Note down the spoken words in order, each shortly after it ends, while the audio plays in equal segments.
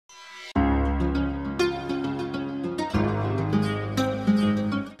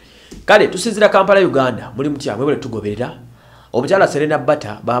kale tusinzira Kampala Uganda muri mutya mwebale tugoberera omukyala Serena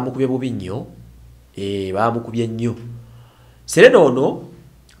Bata bamukubye bubi nnyo bamukubye nnyo Serena ono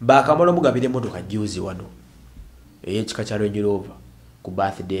bakamala mugabire motoka juzi wano ekika kya Range Rover ku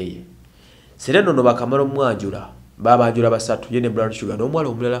birthday ye Serena ono bakamala mwanjula babanjula basatu yene blood sugar n'omwala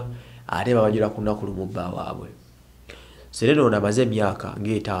omulala ate babanjula kunaku lumubba waabwe Serena ono amaze emyaka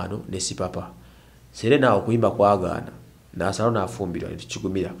ng'etaano ne Sipapa Serena okuyimba kwagaana n'asalo n'afumbirwa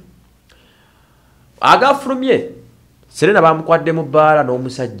nekigumira agafulumye Serena bamukwadde mu bbaala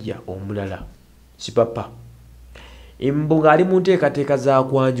n'omusajja omulala Sipapa embunga ali mu nteekateeka za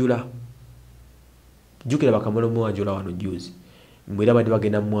kwanjula jjukira bakamala mwanjula wano juzi mwera badi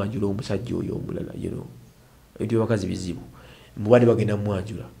bagenda mwanjula omusajja oyo omulala ebyo bakazi bizibu mbwadi bagenda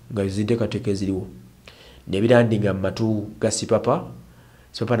mwanjula nga zinteekateeka eziriwo nebirandinga mu matu ga Sipapa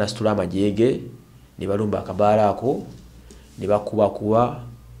n'asitula amajege ne balumba akabaala ako ne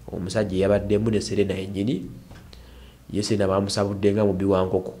bakubakuba omusajja yabaddemu ne Serena yennyini Serena bamusabudde nga mubi wa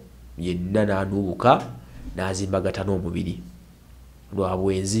nkoko yenna n'anuubuka n'azimbagata n'omubiri lwa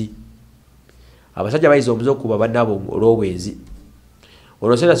bwenzi abasajja bayiza omuze okuba bannaabo olw'obwenzi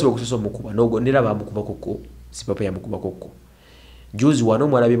olwo Serena siba okusosa omukuba nera bamukuba koko Sipapa yamukuba koko juzi wano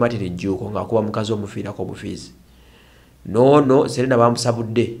mwalabi matire jjuuko ng'akuba mukazi omufiirako obufiizi noono Serena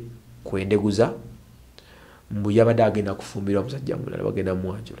bamusabudde kwendeguza mbu yabadde agenda kufumbirwa omusajja mulala bagenda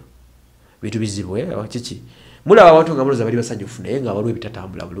mwanjula bintu bizibu kiki mulaba abantu nga muloza bali basanyufu naye nga waliwo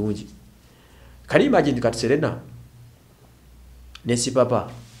ebitatambula bulungi kali imagine kati Serena ne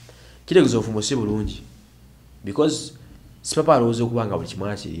Sipapa kiregezo ofumusi bulungi because Sipapa alowooza okuba nga buli kimu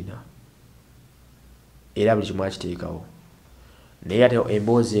akirina era buli kimu akiteekawo naye ate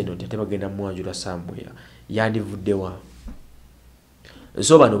emboozi eno ate bagenda mwanjula somewhere yandivuddewa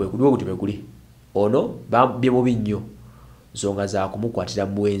so bano bwekuliwo kuti bekuli ono bambye mubi nnyo nsonga za kumukwatira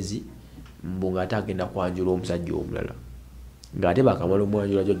mubwenzi mbu ng'ate agenda kwanjula omusajja omulala ng'ate bakamala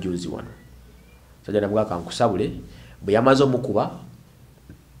omwanjula gyo juzi wano sajja namuga kankusabule bwe yamaze omukuba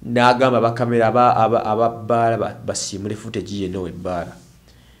n'agamba bakamera ababbaala basiimule footage yenna webbaala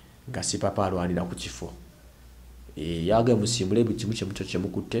nga Sipapa alwanira ku kifo yaga musiimule kimu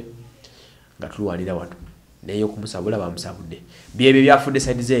kyemukutte nga tulwanira wano naye okumusabula bamusabudde byebyo byafudde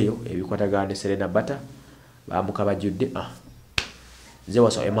side zeeyo ebikwatagana ne Serena Bata bamukabajjudde nze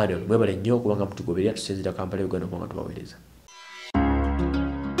wasa Emmanuel mwebale nnyo kubanga mutugoberera tusinzira Kampala Uganda kubanga tubaweereza